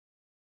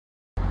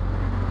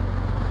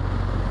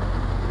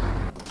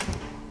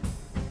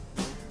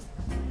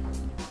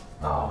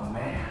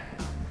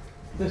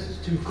This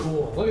is too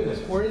cool. Look at this.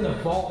 We're in the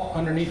vault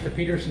underneath the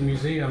Petersen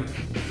Museum.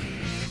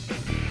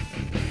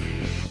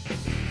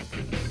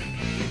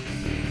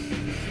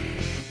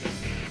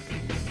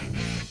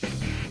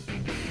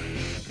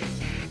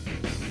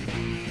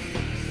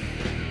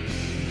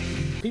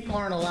 People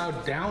aren't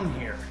allowed down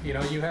here. You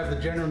know, you have the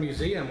General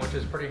Museum, which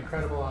is pretty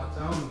incredible on its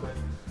own, but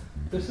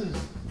this is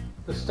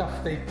the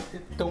stuff they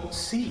don't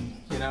see.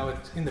 You know,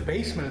 it's in the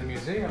basement of the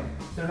museum.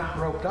 They're not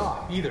roped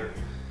off either.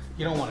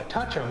 You don't want to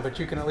touch them, but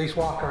you can at least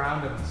walk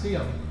around them and see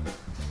them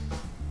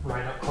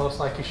right up close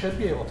like you should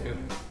be able to.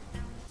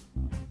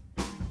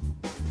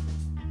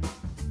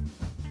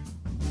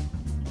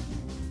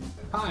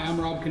 Hi,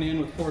 I'm Rob Canan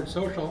with Ford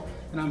Social,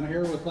 and I'm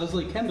here with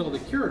Leslie Kendall, the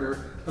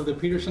curator of the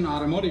Petersen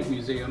Automotive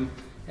Museum,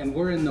 and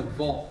we're in the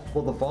vault.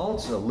 Well, the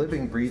vault's a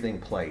living, breathing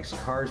place.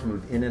 Cars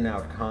move in and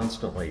out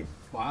constantly.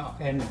 Wow.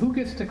 And who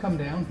gets to come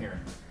down here?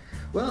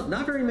 Well,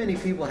 not very many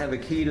people have a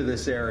key to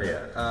this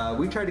area.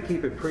 We try to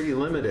keep it pretty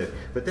limited,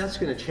 but that's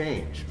going to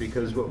change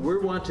because what we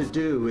want to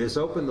do is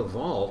open the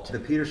vault. The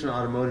Petersen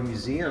Automotive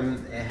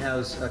Museum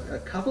has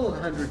a couple of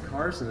hundred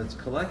cars in its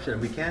collection.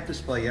 We can't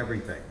display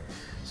everything.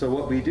 So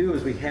what we do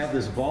is we have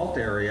this vault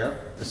area,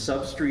 the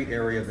sub-street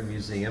area of the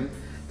museum,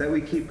 that we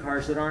keep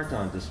cars that aren't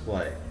on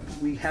display.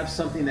 We have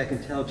something that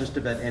can tell just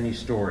about any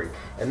story.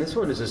 And this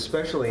one is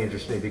especially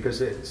interesting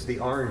because it's the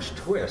Orange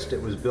Twist. It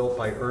was built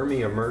by Ermi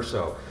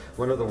Amerso,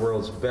 one of the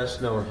world's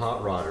best-known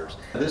hot rodders.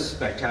 This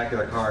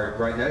spectacular car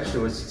right next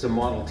to us, it's a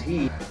Model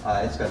T.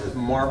 It's got this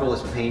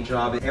marvelous paint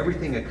job,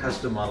 everything a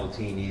custom Model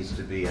T needs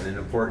to be, and an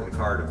important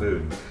car to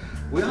boot.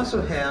 We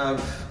also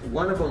have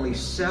one of only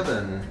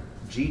 7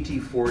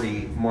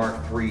 GT40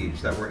 Mark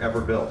IIIs that were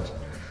ever built.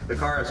 The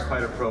car has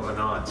quite a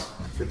provenance.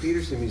 The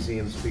Petersen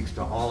Museum speaks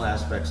to all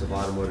aspects of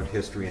automotive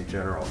history in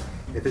general.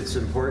 If it's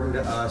important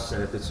to us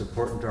and if it's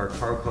important to our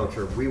car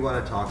culture, we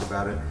want to talk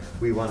about it,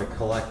 we want to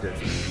collect it.